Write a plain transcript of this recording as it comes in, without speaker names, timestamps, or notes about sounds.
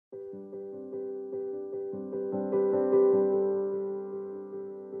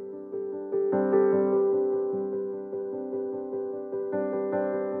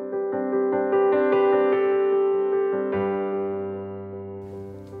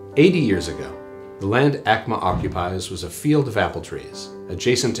80 years ago, the land ACMA occupies was a field of apple trees,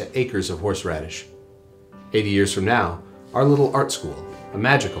 adjacent to acres of horseradish. 80 years from now, our little art school, a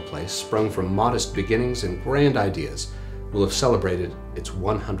magical place sprung from modest beginnings and grand ideas, will have celebrated its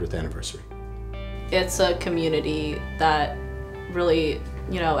 100th anniversary. It's a community that really,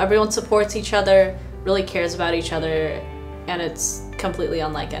 everyone supports each other, really cares about each other, and it's completely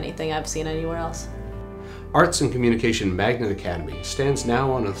unlike anything I've seen anywhere else. Arts and Communication Magnet Academy stands now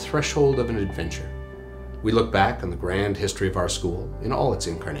on the threshold of an adventure. We look back on the grand history of our school in all its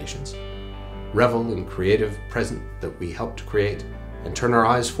incarnations, revel in creative present that we helped to create, and turn our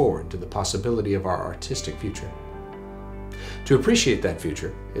eyes forward to the possibility of our artistic future. To appreciate that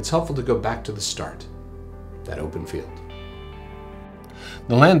future, it's helpful to go back to the start, that open field.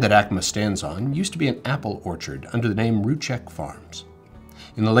 The land that ACMA stands on used to be an apple orchard under the name Ruchek Farms.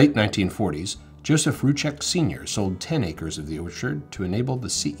 In the late 1940s, Joseph Ruchek Sr. sold 10 acres of the orchard to enable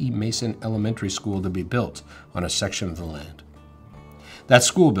the C.E. Mason Elementary School to be built on a section of the land. That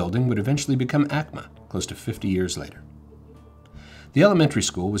school building would eventually become ACMA, close to 50 years later. The elementary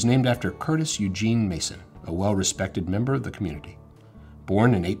school was named after Curtis Eugene Mason, a well-respected member of the community.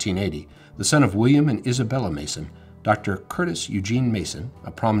 Born in 1880, the son of William and Isabella Mason, Dr. Curtis Eugene Mason,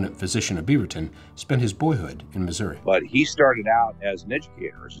 a prominent physician of Beaverton, spent his boyhood in Missouri. But he started out as an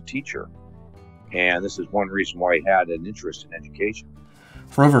educator, as a teacher. And this is one reason why he had an interest in education.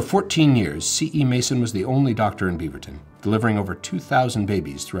 For over 14 years, C.E. Mason was the only doctor in Beaverton, delivering over 2,000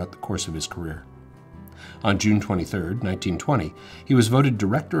 babies throughout the course of his career. On June 23, 1920, he was voted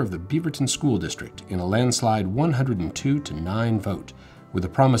director of the Beaverton School District in a landslide 102-9 vote, with the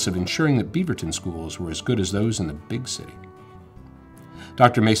promise of ensuring that Beaverton schools were as good as those in the big city.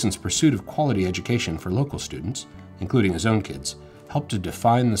 Dr. Mason's pursuit of quality education for local students, including his own kids, helped to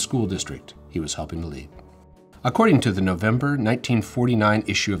define the school district he was helping to lead. According to the November 1949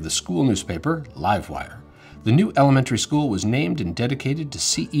 issue of the school newspaper, Livewire, the new elementary school was named and dedicated to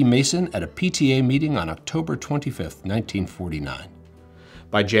C.E. Mason at a PTA meeting on October 25, 1949.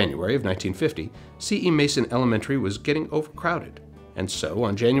 By January of 1950, C.E. Mason Elementary was getting overcrowded, and so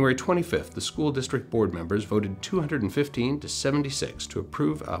on January 25th, the school district board members voted 215 to 76 to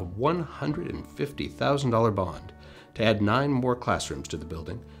approve a $150,000 bond to add 9 more classrooms to the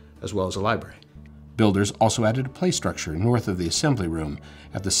building, as well as a library. Builders also added a play structure north of the assembly room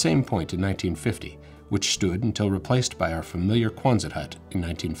at the same point in 1950, which stood until replaced by our familiar Quonset hut in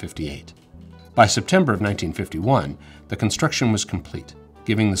 1958. By September of 1951, the construction was complete,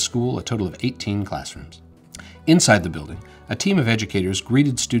 giving the school a total of 18 classrooms. Inside the building, a team of educators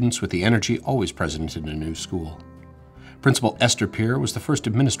greeted students with the energy always present in a new school. Principal Esther Peer was the first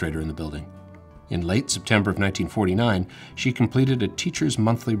administrator in the building. In late September of 1949, she completed a teacher's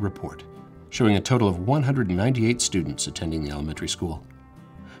monthly report, showing a total of 198 students attending the elementary school.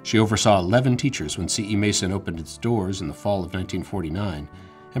 She oversaw 11 teachers when C.E. Mason opened its doors in the fall of 1949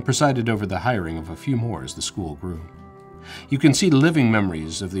 and presided over the hiring of a few more as the school grew. You can see living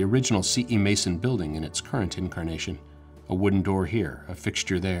memories of the original C.E. Mason building in its current incarnation. A wooden door here, a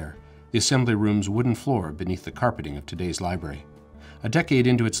fixture there, the assembly room's wooden floor beneath the carpeting of today's library. A decade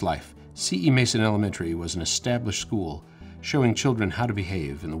into its life, C.E. Mason Elementary was an established school, showing children how to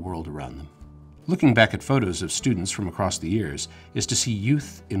behave in the world around them. Looking back at photos of students from across the years is to see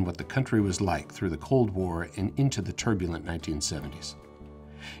youth in what the country was like through the Cold War and into the turbulent 1970s.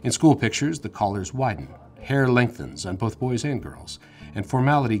 In school pictures, the collars widen, hair lengthens on both boys and girls, and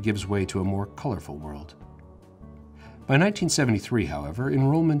formality gives way to a more colorful world. By 1973, however,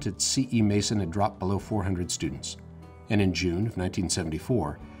 enrollment at C.E. Mason had dropped below 400 students, and in June of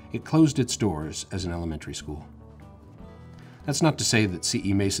 1974, it closed its doors as an elementary school. That's not to say that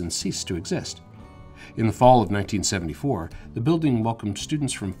C.E. Mason ceased to exist. In the fall of 1974, the building welcomed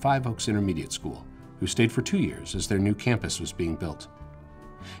students from Five Oaks Intermediate School, who stayed for 2 years as their new campus was being built.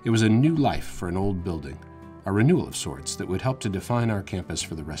 It was a new life for an old building, a renewal of sorts that would help to define our campus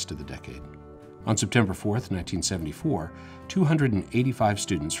for the rest of the decade. On September 4th, 1974, 285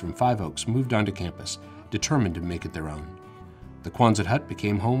 students from Five Oaks moved onto campus, determined to make it their own. The Quonset hut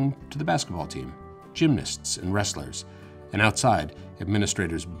became home to the basketball team, gymnasts and wrestlers, and outside,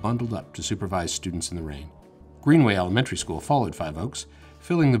 administrators bundled up to supervise students in the rain. Greenway Elementary School followed Five Oaks,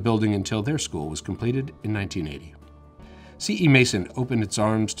 filling the building until their school was completed in 1980. C.E. Mason opened its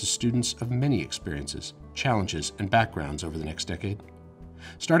arms to students of many experiences, challenges, and backgrounds over the next decade.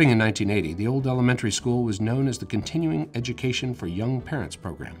 Starting in 1980, the old elementary school was known as the Continuing Education for Young Parents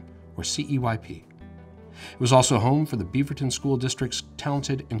Program, or CEYP. It was also home for the Beaverton School District's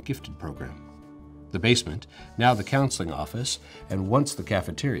Talented and Gifted program. The basement, now the counseling office, and once the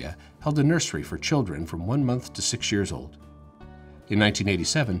cafeteria, held a nursery for children from 1 month to 6 years old. In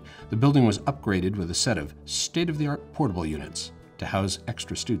 1987, the building was upgraded with a set of state-of-the-art portable units to house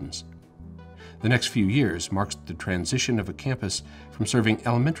extra students. The next few years marked the transition of a campus from serving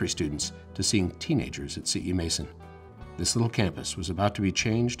elementary students to seeing teenagers at C.E. Mason. This little campus was about to be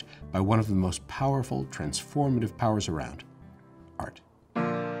changed by one of the most powerful, transformative powers around: art.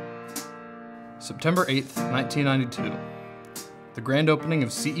 September 8th, 1992. The grand opening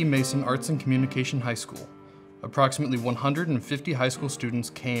of C.E. Mason Arts and Communication High School. Approximately 150 high school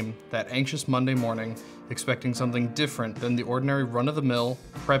students came that anxious Monday morning expecting something different than the ordinary run-of-the-mill,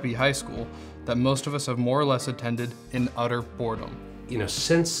 preppy high school that most of us have more or less attended in utter boredom. You know,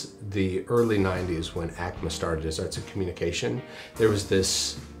 since the early 90s when ACMA started as Arts and Communication, there was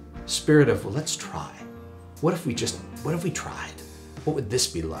this spirit of, well, let's try. What if we tried? What would this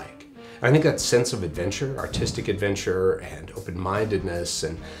be like? And I think that sense of adventure, artistic adventure, and open-mindedness,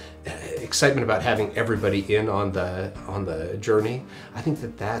 and excitement about having everybody in on the journey, I think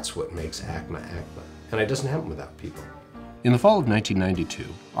that that's what makes ACMA ACMA. And it doesn't happen without people. In the fall of 1992,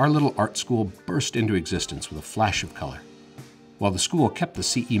 our little art school burst into existence with a flash of color. While the school kept the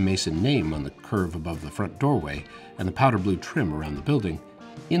C.E. Mason name on the curve above the front doorway and the powder blue trim around the building,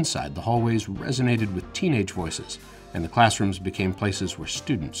 inside the hallways resonated with teenage voices, and the classrooms became places where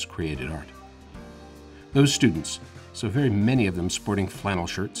students created art. Those students, so very many of them sporting flannel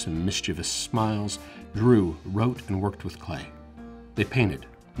shirts and mischievous smiles, drew, wrote, and worked with clay. They painted,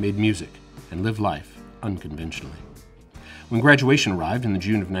 made music, and lived life unconventionally. When graduation arrived in the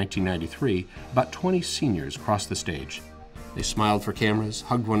June of 1993, about 20 seniors crossed the stage. They smiled for cameras,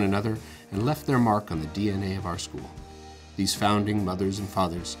 hugged one another, and left their mark on the DNA of our school. These founding mothers and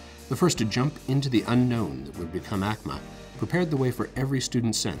fathers, the first to jump into the unknown that would become ACMA, prepared the way for every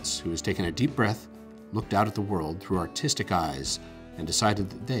student since who has taken a deep breath, looked out at the world through artistic eyes, and decided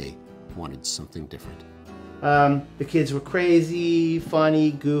that they wanted something different. The kids were crazy,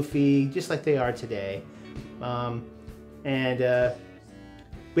 funny, goofy, just like they are today. We had a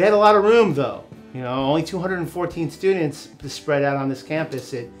lot of room though. You know, only 214 students spread out on this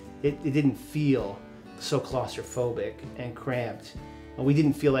campus. It didn't feel so claustrophobic and cramped. We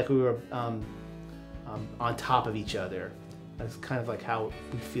didn't feel like we were on top of each other. That's kind of like how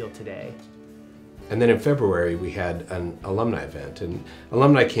we feel today. And then in February, we had an alumni event, and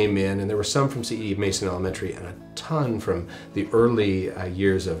alumni came in, and there were some from C.E. Mason Elementary and a ton from the early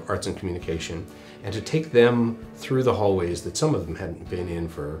years of Arts and Communication. And to take them through the hallways that some of them hadn't been in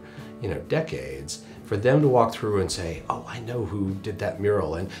for, decades, for them to walk through and say, oh, I know who did that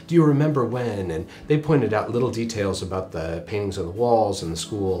mural, and do you remember when? And they pointed out little details about the paintings on the walls in the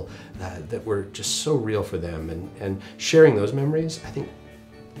school that were just so real for them. And sharing those memories, I think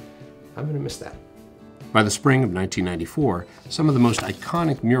I'm going to miss that. By the spring of 1994, some of the most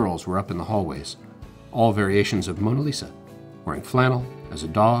iconic murals were up in the hallways, all variations of Mona Lisa, wearing flannel, as a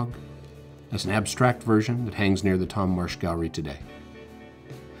dog, as an abstract version that hangs near the Tom Marsh Gallery today.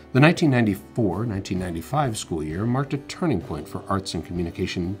 The 1994-1995 school year marked a turning point for Arts and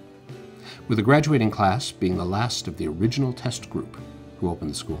Communication, with the graduating class being the last of the original test group who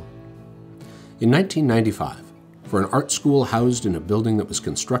opened the school. In 1995, for an art school housed in a building that was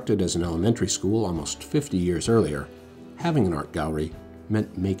constructed as an elementary school almost 50 years earlier, having an art gallery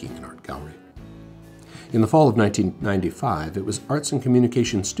meant making an art gallery. In the fall of 1995, it was Arts and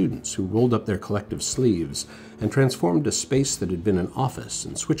Communication students who rolled up their collective sleeves and transformed a space that had been an office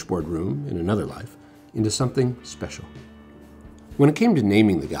and switchboard room in another life into something special. When it came to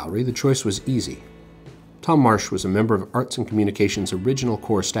naming the gallery, the choice was easy. Tom Marsh was a member of Arts and Communication's original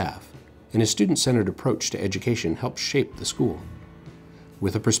core staff, and his student-centered approach to education helped shape the school.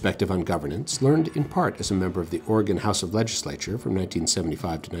 With a perspective on governance, learned in part as a member of the Oregon House of Legislature from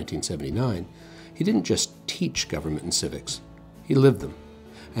 1975 to 1979, he didn't just teach government and civics, he lived them,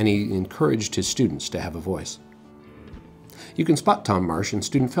 and he encouraged his students to have a voice. You can spot Tom Marsh in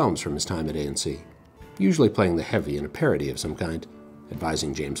student films from his time at ANC, usually playing the heavy in a parody of some kind,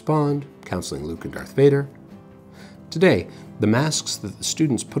 advising James Bond, counseling Luke and Darth Vader. Today, the masks that the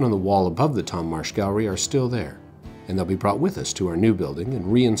students put on the wall above the Tom Marsh Gallery are still there, and they'll be brought with us to our new building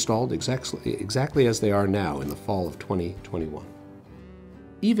and reinstalled exactly as they are now in the fall of 2021.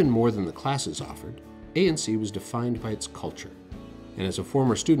 Even more than the classes offered, ANC was defined by its culture, and as a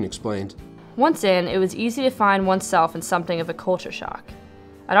former student explained, once in, it was easy to find oneself in something of a culture shock.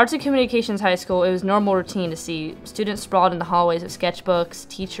 At Arts and Communications High School, it was normal routine to see students sprawled in the hallways of sketchbooks,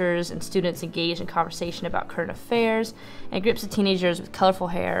 teachers and students engaged in conversation about current affairs, and groups of teenagers with colorful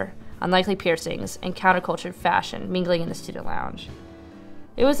hair, unlikely piercings, and countercultured fashion mingling in the student lounge.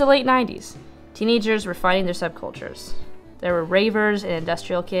 It was the late 90s. Teenagers were finding their subcultures. There were ravers and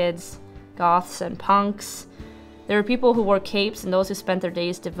industrial kids, goths and punks. There were people who wore capes and those who spent their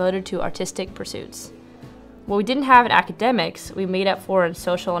days devoted to artistic pursuits. What we didn't have in academics, we made up for in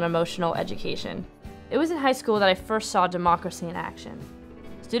social and emotional education. It was in high school that I first saw democracy in action.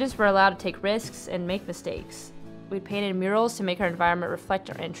 Students were allowed to take risks and make mistakes. We painted murals to make our environment reflect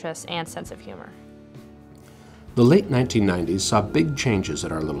our interests and sense of humor. The late 1990s saw big changes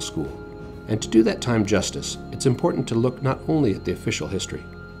at our little school. And to do that time justice, it's important to look not only at the official history.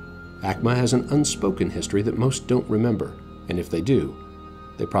 ACMA has an unspoken history that most don't remember, and if they do,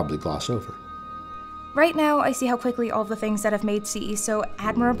 they probably gloss over. Right now, I see how quickly all the things that have made CE so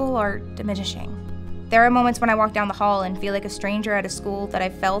admirable are diminishing. There are moments when I walk down the hall and feel like a stranger at a school that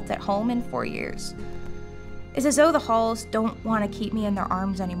I've felt at home in 4 years. It's as though the halls don't want to keep me in their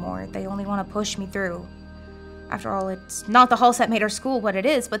arms anymore. They only want to push me through. After all, it's not the halls that made our school what it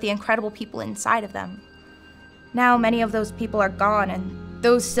is, but the incredible people inside of them. Now, many of those people are gone, and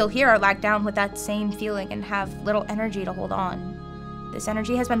those still here are lagged down with that same feeling and have little energy to hold on. This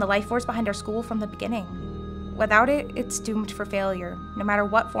energy has been the life force behind our school from the beginning. Without it, it's doomed for failure, no matter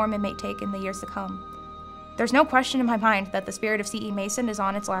what form it may take in the years to come. There's no question in my mind that the spirit of CE Mason is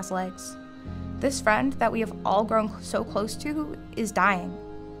on its last legs. This friend that we have all grown so close to is dying.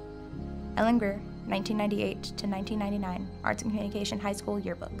 Ellen Greer, 1998 to 1999, Arts and Communication High School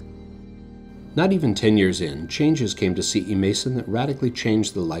Yearbook. Not even 10 years in, changes came to CE Mason that radically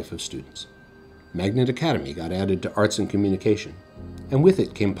changed the life of students. Magnet Academy got added to Arts and Communication, and with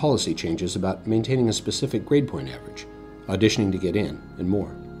it came policy changes about maintaining a specific grade point average, auditioning to get in, and more.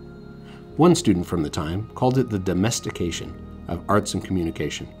 One student from the time called it the domestication of arts and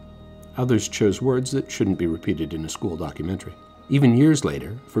communication. Others chose words that shouldn't be repeated in a school documentary. Even years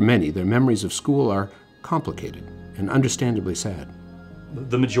later, for many, their memories of school are complicated and understandably sad.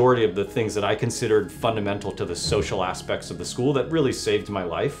 The majority of the things that I considered fundamental to the social aspects of the school that really saved my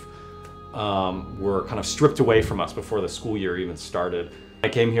life were kind of stripped away from us before the school year even started. I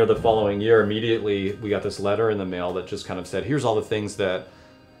came here the following year, immediately we got this letter in the mail that just kind of said, here's all the things that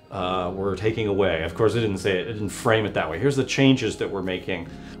we're taking away. Of course, it didn't say it, it didn't frame it that way. Here's the changes that we're making.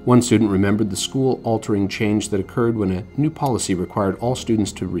 One student remembered the school-altering change that occurred when a new policy required all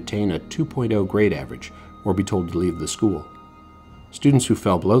students to retain a 2.0 grade average or be told to leave the school. Students who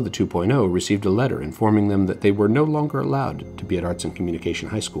fell below the 2.0 received a letter informing them that they were no longer allowed to be at Arts and Communication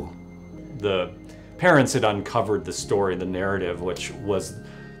High School. The parents had uncovered the story, the narrative, which was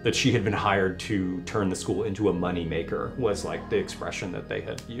that she had been hired to turn the school into a money maker, was like the expression that they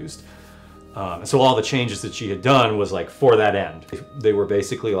had used. So all the changes that she had done was like for that end. They were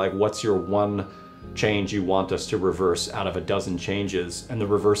basically like, what's your one change you want us to reverse out of a dozen changes? And the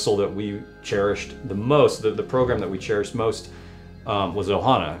reversal that we cherished the most, the program that we cherished most, was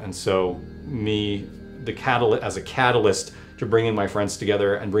Ohana. And so me, as a catalyst to bringing my friends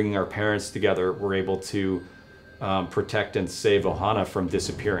together and bringing our parents together, were able to protect and save Ohana from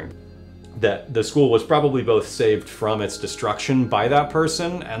disappearing. That the school was probably both saved from its destruction by that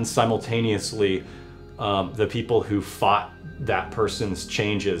person, and simultaneously the people who fought that person's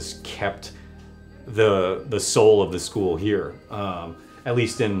changes kept the soul of the school here, at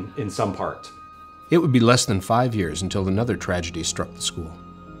least in some part. It would be less than 5 years until another tragedy struck the school.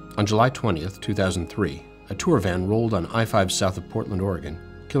 On July 20th, 2003, a tour van rolled on I-5 south of Portland, Oregon,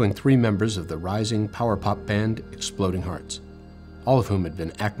 killing 3 members of the rising power pop band Exploding Hearts, all of whom had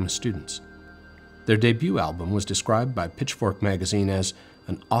been ACMA students. Their debut album was described by Pitchfork magazine as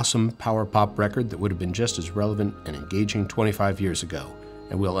an awesome power pop record that would have been just as relevant and engaging 25 years ago,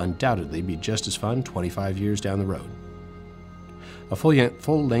 and will undoubtedly be just as fun 25 years down the road. A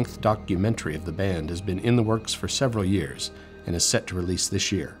full-length documentary of the band has been in the works for several years and is set to release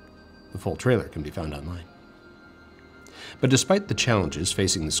this year. The full trailer can be found online. But despite the challenges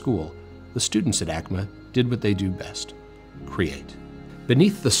facing the school, the students at ACMA did what they do best: create.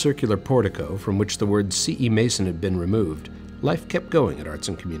 Beneath the circular portico from which the word CE Mason had been removed, life kept going at Arts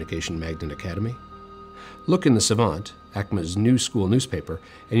and Communication Magnet Academy. Look in the Savant, ACMA's new school newspaper,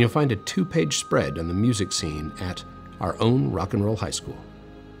 and you'll find a 2-page spread on the music scene at our own rock and roll high school.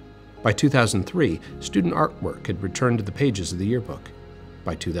 By 2003, student artwork had returned to the pages of the yearbook.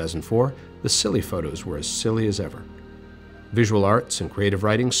 By 2004, the silly photos were as silly as ever. Visual arts and creative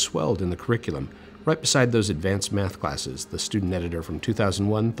writing swelled in the curriculum, right beside those advanced math classes the student editor from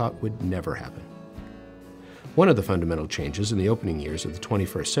 2001 thought would never happen. One of the fundamental changes in the opening years of the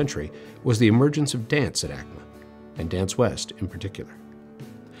 21st century was the emergence of dance at ACMA, and Dance West in particular.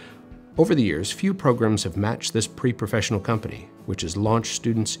 Over the years, few programs have matched this pre-professional company, which has launched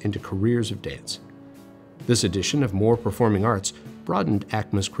students into careers of dance. This edition of More Performing Arts broadened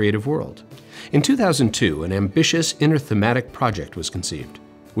ACMA's creative world. In 2002, an ambitious interthematic project was conceived,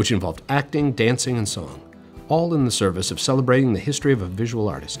 which involved acting, dancing, and song, all in the service of celebrating the history of a visual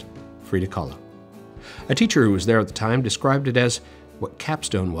artist, Frida Kahlo. A teacher who was there at the time described it as what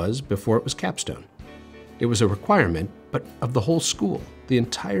capstone was before it was capstone. It was a requirement, but of the whole school, the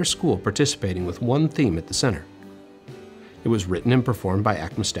entire school participating with one theme at the center. It was written and performed by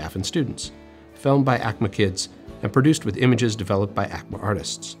ACMA staff and students, filmed by ACMA kids, and produced with images developed by ACMA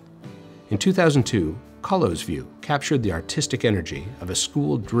artists. In 2002, Kahlo's view captured the artistic energy of a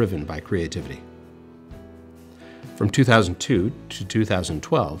school driven by creativity. From 2002 to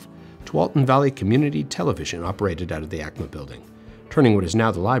 2012, Tualatin Valley Community Television operated out of the ACMA building, turning what is now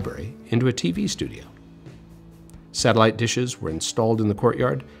the library into a TV studio. Satellite dishes were installed in the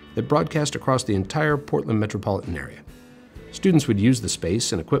courtyard that broadcast across the entire Portland metropolitan area. Students would use the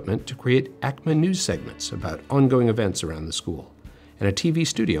space and equipment to create ACMA news segments about ongoing events around the school, and a TV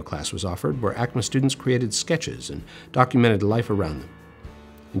studio class was offered where ACMA students created sketches and documented life around them.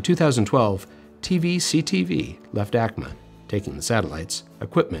 In 2012, TV-CTV left ACMA, taking the satellites,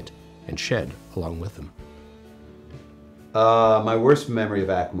 equipment, and shed along with them. My worst memory of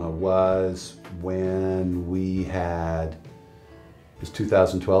ACMA was when it was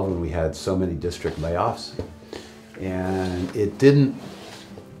 2012 when we had so many district layoffs. And it didn't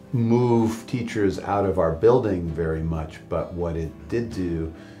move teachers out of our building very much, but what it did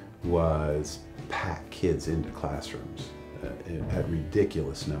do was pack kids into classrooms at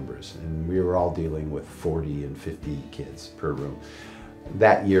ridiculous numbers. And we were all dealing with 40 and 50 kids per room.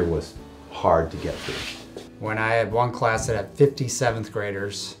 That year was hard to get through. When I had one class that had 50 7th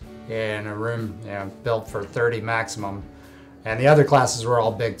graders in a room built for 30 maximum, and the other classes were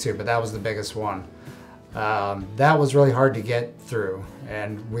all big too, but that was the biggest one. That was really hard to get through,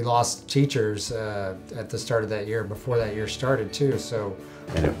 and we lost teachers at the start of that year, before that year started too. So,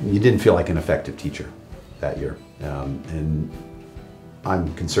 and you didn't feel like an effective teacher that year, and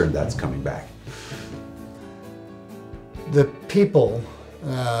I'm concerned that's coming back. The people,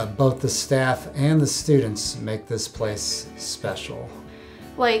 both the staff and the students, make this place special.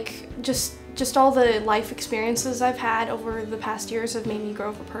 Like just all the life experiences I've had over the past years have made me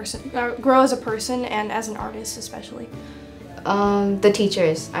grow as a person and as an artist especially. The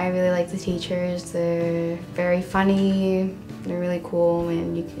teachers. I really like the teachers. They're very funny. They're really cool,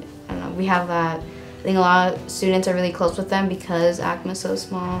 and I don't know, we have that. I think a lot of students are really close with them because ACMA is so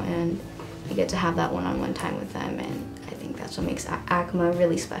small, and I get to have that one-on-one time with them, and I think that's what makes ACMA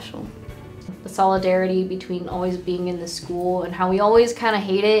really special. The solidarity between always being in the school and how we always kind of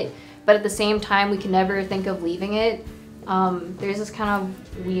hate it, but at the same time we can never think of leaving it. There's this kind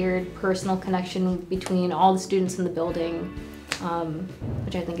of weird personal connection between all the students in the building,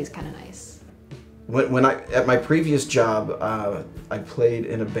 which I think is kind of nice. At my previous job, I played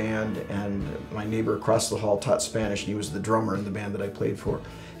in a band, and my neighbor across the hall taught Spanish, and he was the drummer in the band that I played for.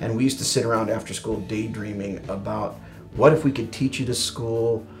 And we used to sit around after school daydreaming about what if we could teach at a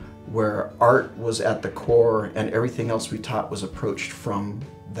school where art was at the core and everything else we taught was approached from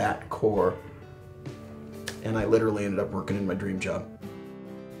that core. And I literally ended up working in my dream job.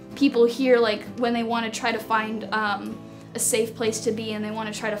 People here, like when they want to try to find a safe place to be and they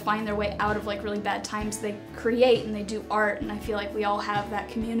want to try to find their way out of like really bad times, they create and they do art, and I feel like we all have that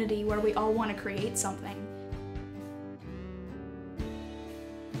community where we all want to create something.